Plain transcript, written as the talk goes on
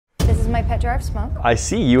my pet jar of smoke. I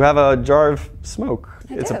see, you have a jar of smoke.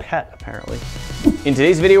 It's a pet, apparently. In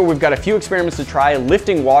today's video, we've got a few experiments to try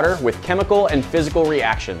lifting water with chemical and physical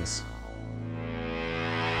reactions.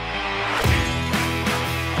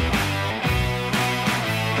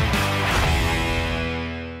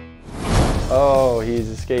 Oh, he's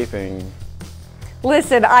escaping.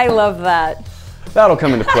 Listen, I love that. That'll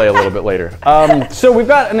come into play a little bit later. So we've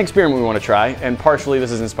got an experiment we want to try, and partially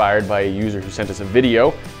this is inspired by a user who sent us a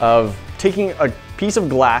video of taking a piece of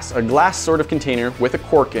glass, a glass sort of container with a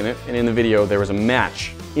cork in it, and in the video there was a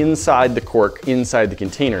match inside the cork, inside the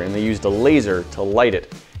container, and they used a laser to light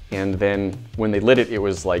it. And then when they lit it, it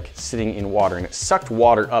was like sitting in water, and it sucked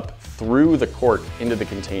water up through the cork into the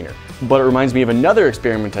container. But it reminds me of another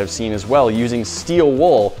experiment I've seen as well, using steel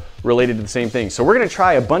wool related to the same thing. So we're gonna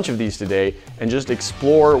try a bunch of these today and just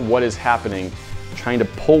explore what is happening, trying to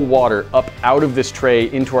pull water up out of this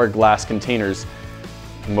tray into our glass containers,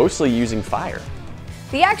 mostly using fire.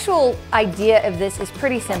 The actual idea of this is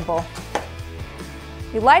pretty simple.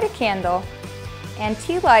 You light a candle, and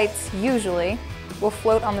tea lights usually will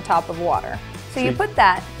float on the top of water. So you put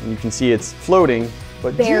that. You can see it's floating,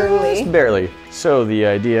 but barely. Just barely. So the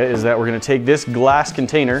idea is that we're gonna take this glass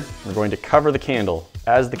container, we're going to cover the candle.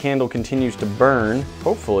 As the candle continues to burn,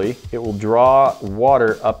 hopefully it will draw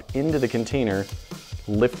water up into the container,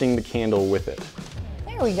 lifting the candle with it.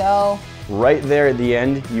 There we go. Right there at the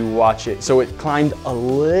end, you watch it. So it climbed a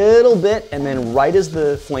little bit, and then right as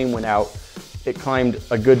the flame went out, it climbed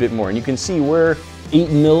a good bit more. And you can see we're 8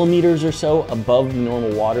 millimeters or so above the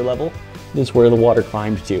normal water level. This is where the water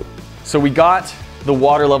climbed to. So we got the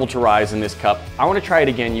water level to rise in this cup. I want to try it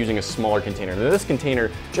again using a smaller container. Now this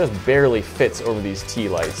container just barely fits over these tea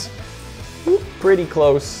lights. Pretty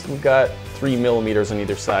close. We've got 3 millimeters on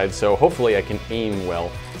either side, so hopefully I can aim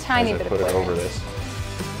well Tiny as I bit put of it over clearance. this.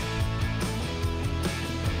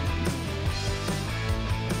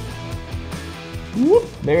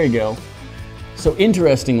 Whoop, there you go. So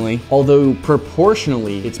interestingly, although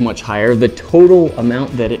proportionally it's much higher, the total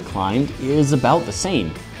amount that it climbed is about the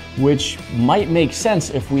same, which might make sense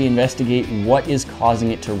if we investigate what is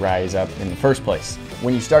causing it to rise up in the first place.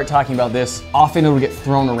 When you start talking about this, often it'll get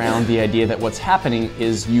thrown around the idea that what's happening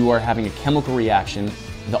is you are having a chemical reaction.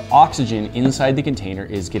 The oxygen inside the container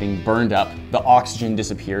is getting burned up, the oxygen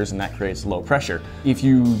disappears, and that creates low pressure. If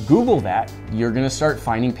you Google that, you're gonna start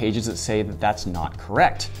finding pages that say that that's not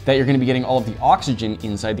correct, that you're gonna be getting all of the oxygen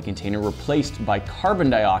inside the container replaced by carbon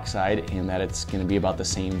dioxide, and that it's gonna be about the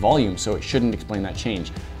same volume, so it shouldn't explain that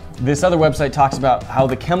change. This other website talks about how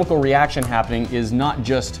the chemical reaction happening is not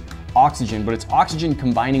just oxygen, but it's oxygen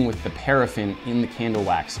combining with the paraffin in the candle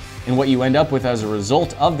wax. And what you end up with as a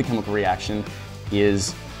result of the chemical reaction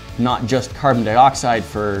is not just carbon dioxide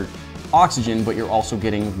for oxygen, but you're also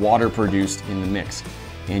getting water produced in the mix.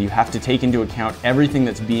 And you have to take into account everything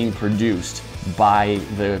that's being produced by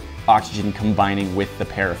the oxygen combining with the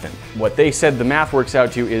paraffin. What they said the math works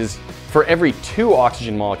out to is for every 2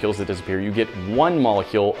 oxygen molecules that disappear, you get 1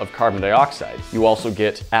 molecule of carbon dioxide. You also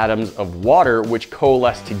get atoms of water which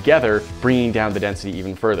coalesce together, bringing down the density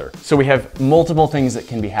even further. So we have multiple things that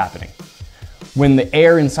can be happening. When the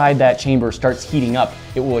air inside that chamber starts heating up,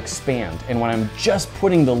 it will expand. And when I'm just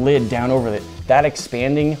putting the lid down over it, that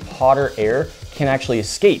expanding hotter air can actually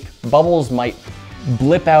escape. Bubbles might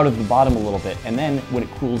blip out of the bottom a little bit, and then when it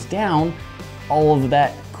cools down, all of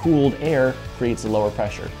that cooled air creates a lower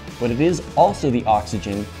pressure. But it is also the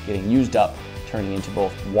oxygen getting used up, turning into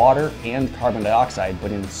both water and carbon dioxide,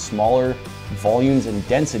 but in smaller volumes and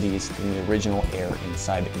densities than the original air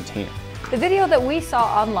inside the container. The video that we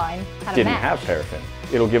saw online had a Didn't match. have paraffin.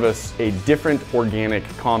 It'll give us a different organic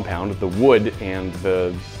compound, the wood and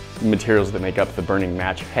the materials that make up the burning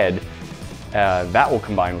match head. That will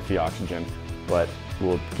combine with the oxygen, but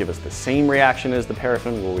will give us the same reaction as the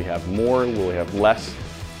paraffin. Will we have more? Will we have less?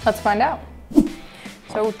 Let's find out.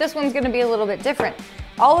 So this one's gonna be a little bit different.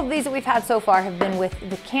 All of these that we've had so far have been with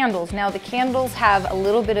the candles. Now the candles have a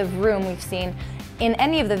little bit of room, we've seen, in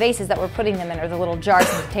any of the vases that we're putting them in, or the little jars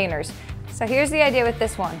and containers. So here's the idea with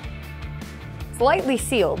this one. It's lightly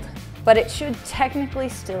sealed, but it should technically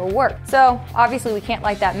still work. So obviously we can't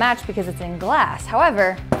light that match because it's in glass.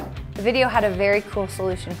 However, the video had a very cool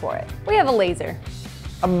solution for it. We have a laser.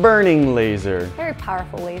 A burning laser. Very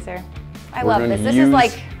powerful laser. I We're love going this. to This use- is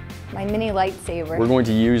like my mini lightsaber. We're going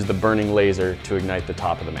to use the burning laser to ignite the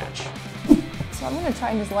top of the match. So I'm gonna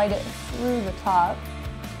try and just light it through the top.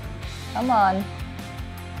 Come on.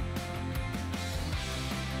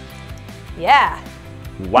 Yeah.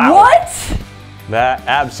 Wow. What? That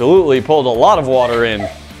absolutely pulled a lot of water in.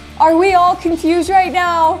 Are we all confused right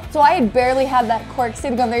now? So I had barely had that cork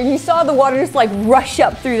sitting on there. You saw the water just like rush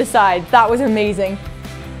up through the sides. That was amazing.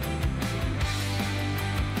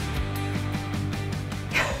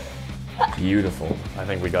 Beautiful. I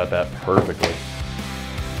think we got that perfectly.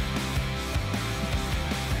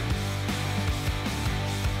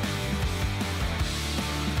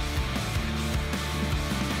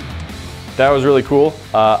 That was really cool.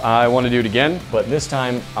 I want to do it again, but this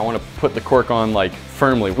time I want to put the cork on like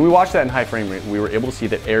firmly. When we watched that in high frame rate, we were able to see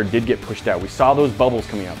that air did get pushed out. We saw those bubbles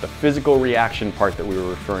coming out, the physical reaction part that we were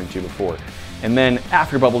referring to before. And then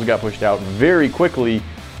after bubbles got pushed out, very quickly,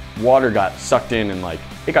 water got sucked in and like,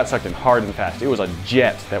 it got sucked in hard and fast. It was a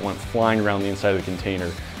jet that went flying around the inside of the container,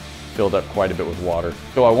 filled up quite a bit with water.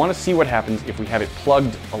 So I want to see what happens if we have it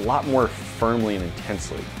plugged a lot more firmly and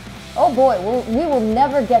intensely. Oh boy, we will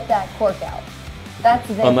never get that cork out. That's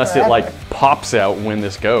there unless forever. it like pops out when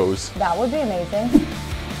this goes. That would be amazing.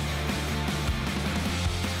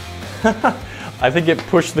 I think it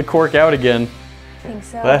pushed the cork out again. I think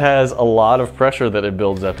so. That has a lot of pressure that it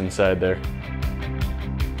builds up inside there.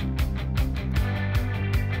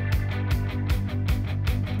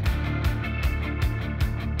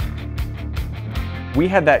 We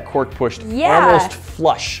had that cork pushed almost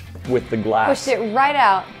flush with the glass. Pushed it right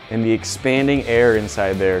out. And the expanding air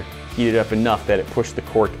inside there heated up enough that it pushed the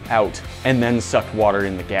cork out and then sucked water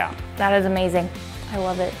in the gap. That is amazing. I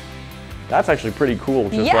love it. That's actually pretty cool,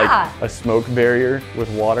 just like a smoke barrier with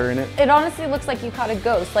water in it. It honestly looks like you caught a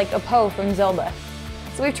ghost, like a Poe from Zelda.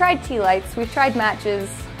 So we've tried tea lights, we've tried matches.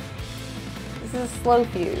 This is a slow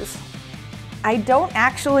fuse. I don't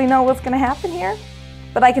actually know what's gonna happen here,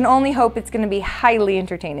 but I can only hope it's gonna be highly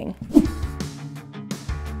entertaining.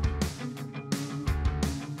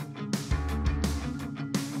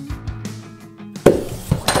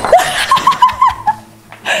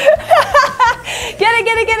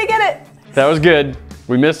 Get it! That was good.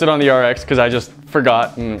 We missed it on the RX because I just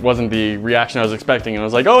forgot and it wasn't the reaction I was expecting. And I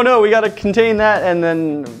was like, oh no, we gotta contain that, and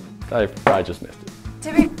then I just missed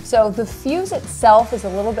it. So the fuse itself is a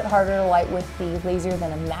little bit harder to light with the laser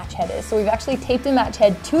than a match head is. So we've actually taped a match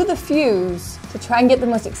head to the fuse to try and get the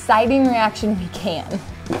most exciting reaction we can.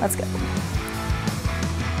 Let's go.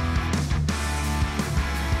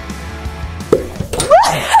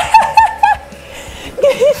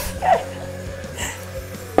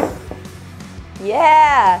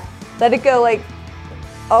 Yeah, let it go like,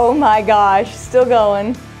 oh my gosh, still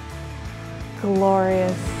going.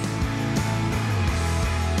 Glorious.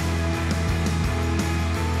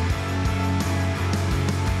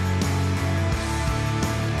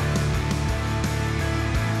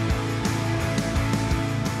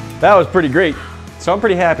 That was pretty great. So I'm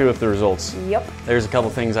pretty happy with the results. Yep. There's a couple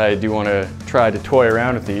things I do want to try to toy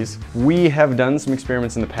around with these. We have done some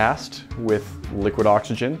experiments in the past with liquid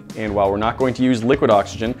oxygen, and while we're not going to use liquid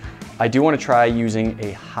oxygen, I do want to try using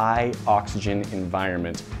a high oxygen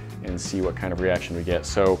environment and see what kind of reaction we get.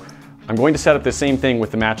 So I'm going to set up the same thing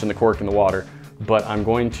with the match and the cork and the water, but I'm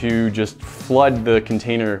going to just flood the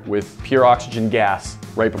container with pure oxygen gas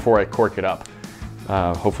right before I cork it up.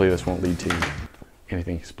 Hopefully this won't lead to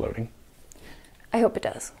anything exploding. I hope it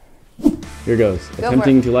does. Here goes.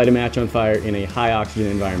 Attempting to light a match on fire in a high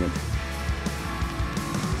oxygen environment.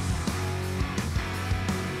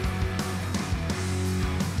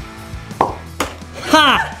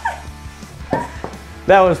 Ha!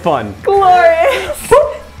 That was fun. Glorious!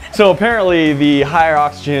 So apparently the higher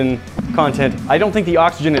oxygen content, I don't think the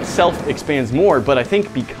oxygen itself expands more, but I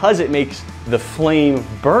think because it makes the flame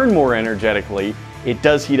burn more energetically, it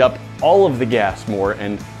does heat up all of the gas more,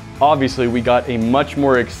 and obviously we got a much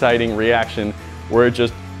more exciting reaction where it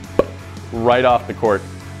just right off the cork.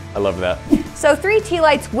 I love that. So 3 tea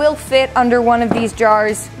lights will fit under one of these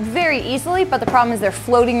jars very easily, but the problem is they're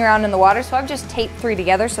floating around in the water, so I've just taped 3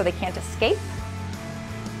 together so they can't escape.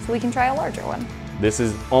 So we can try a larger one. This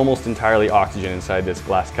is almost entirely oxygen inside this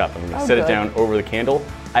glass cup. I'm going to set it down over the candle.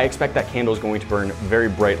 I expect that candle is going to burn very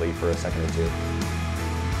brightly for a second or two.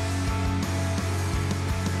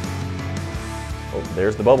 Oh,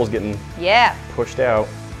 there's the bubbles getting pushed out.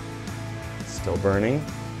 Still burning.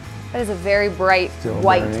 That is a very bright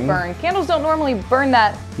white burn. Candles don't normally burn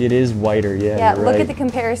that. It is whiter, yeah. Yeah, look at the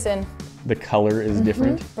comparison. The color is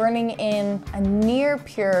different. Burning in a near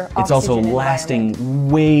pure oxygen It's also lasting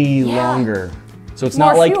way longer. So it's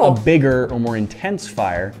not like a bigger or more intense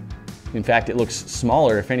fire. In fact, it looks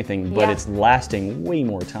smaller, if anything, but it's lasting way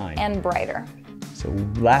more time. And brighter. So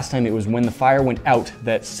last time it was when the fire went out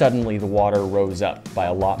that suddenly the water rose up by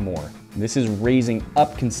a lot more. This is raising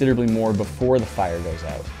up considerably more before the fire goes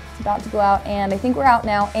out. about to go out, and I think we're out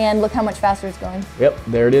now, and look how much faster it's going. Yep,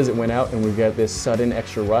 there it is, it went out, and we've got this sudden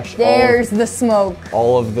extra rush. There's the smoke.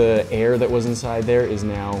 All of the air that was inside there is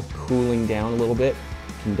now cooling down a little bit,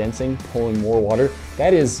 condensing, pulling more water.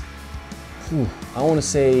 That is, I want to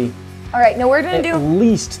say, all right, now we're gonna do at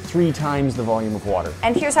least 3 times the volume of water.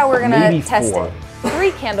 And here's how we're gonna Maybe test 4. it.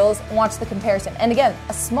 3 candles, and watch the comparison. And again,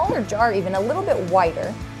 a smaller jar, even a little bit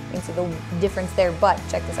wider. You can see the difference there, but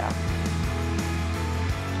check this out.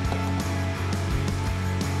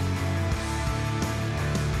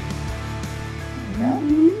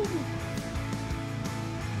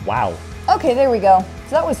 Wow. Okay, there we go.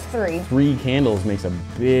 So that was 3. 3 candles makes a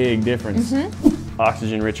big difference.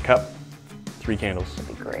 Oxygen-rich cup, 3 candles.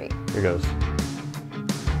 That'd be great. Here goes.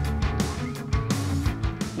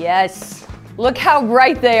 Yes. Look how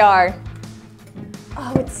bright they are.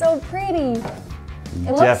 Oh, it's so pretty.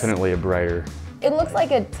 Definitely a brighter. It looks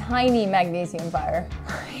like a tiny magnesium fire.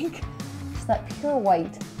 Like, just that pure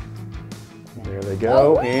white. There they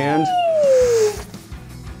go, and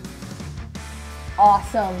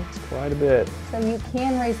Awesome. it's quite a bit. So you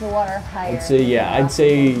can raise the water higher. I'd say, yeah, I'd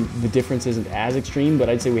say the difference isn't as extreme, but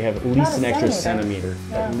I'd say we have at least an extra centimeter.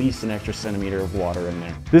 At least an extra centimeter of water in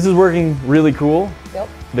there. This is working really cool. Yep.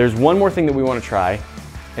 There's one more thing that we want to try,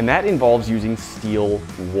 and that involves using steel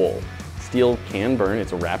wool. Steel can burn,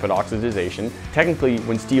 it's a rapid oxidization. Technically,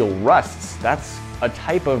 when steel rusts, that's a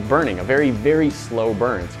type of burning, a very, very slow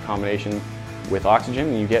burn. It's a combination with oxygen,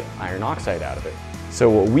 and you get iron oxide out of it. So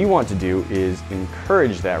what we want to do is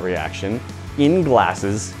encourage that reaction in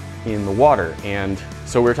glasses in the water. And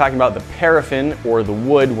so we're talking about the paraffin or the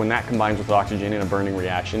wood. When that combines with oxygen in a burning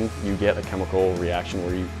reaction, you get a chemical reaction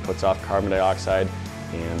where it puts off carbon dioxide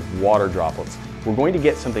and water droplets. We're going to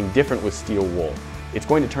get something different with steel wool. It's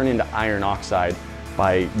going to turn into iron oxide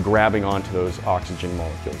by grabbing onto those oxygen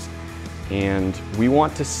molecules. And we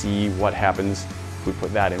want to see what happens if we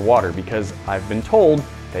put that in water, because I've been told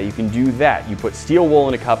that you can do that. You put steel wool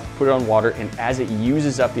in a cup, put it on water, and as it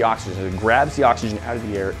uses up the oxygen, as it grabs the oxygen out of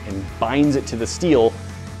the air and binds it to the steel,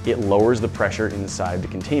 it lowers the pressure inside the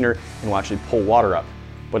container and will actually pull water up.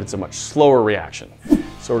 But it's a much slower reaction.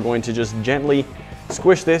 So we're going to just gently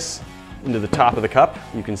squish this into the top of the cup.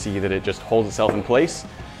 You can see that it just holds itself in place.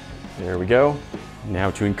 There we go.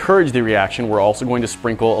 Now to encourage the reaction, we're also going to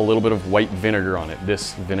sprinkle a little bit of white vinegar on it.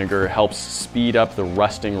 This vinegar helps speed up the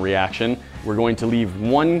rusting reaction. We're going to leave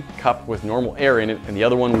one cup with normal air in it, and the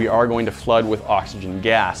other one we are going to flood with oxygen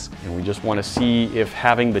gas. And we just want to see if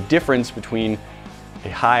having the difference between a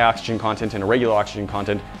high oxygen content and a regular oxygen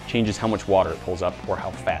content changes how much water it pulls up or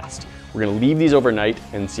how fast. We're going to leave these overnight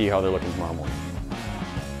and see how they're looking tomorrow morning.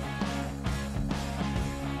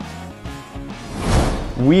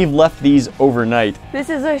 We've left these overnight.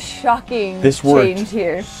 This is a shocking This worked change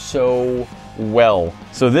here. so well.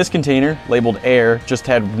 So this container, labeled air, just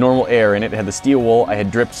had normal air in it. It had the steel wool. I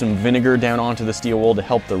had dripped some vinegar down onto the steel wool to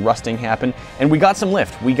help the rusting happen. And we got some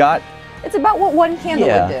lift. We got, It's about what one candle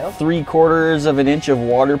would do. 3/4 of an inch of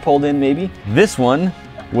water pulled in maybe. This one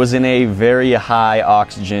was in a very high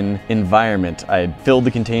oxygen environment. I had filled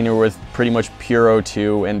the container with pretty much pure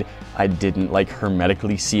O2, and I didn't like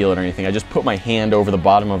hermetically seal it or anything. I just put my hand over the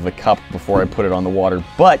bottom of the cup before I put it on the water.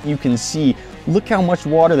 But you can see, look how much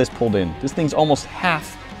water this pulled in. This thing's almost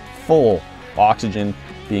half full. Oxygen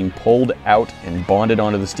being pulled out and bonded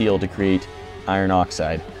onto the steel to create iron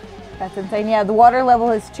oxide. That's insane. Yeah, the water level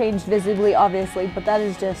has changed visibly, obviously, but that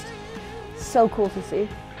is just so cool to see.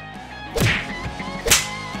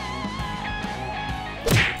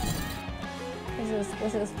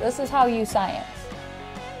 This is how you science.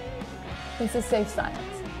 This is safe science.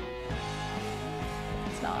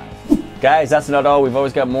 It's not. Guys, that's not all. We've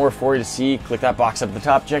always got more for you to see. Click that box up at the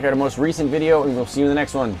top, check out our most recent video, and we'll see you in the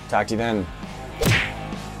next one. Talk to you then.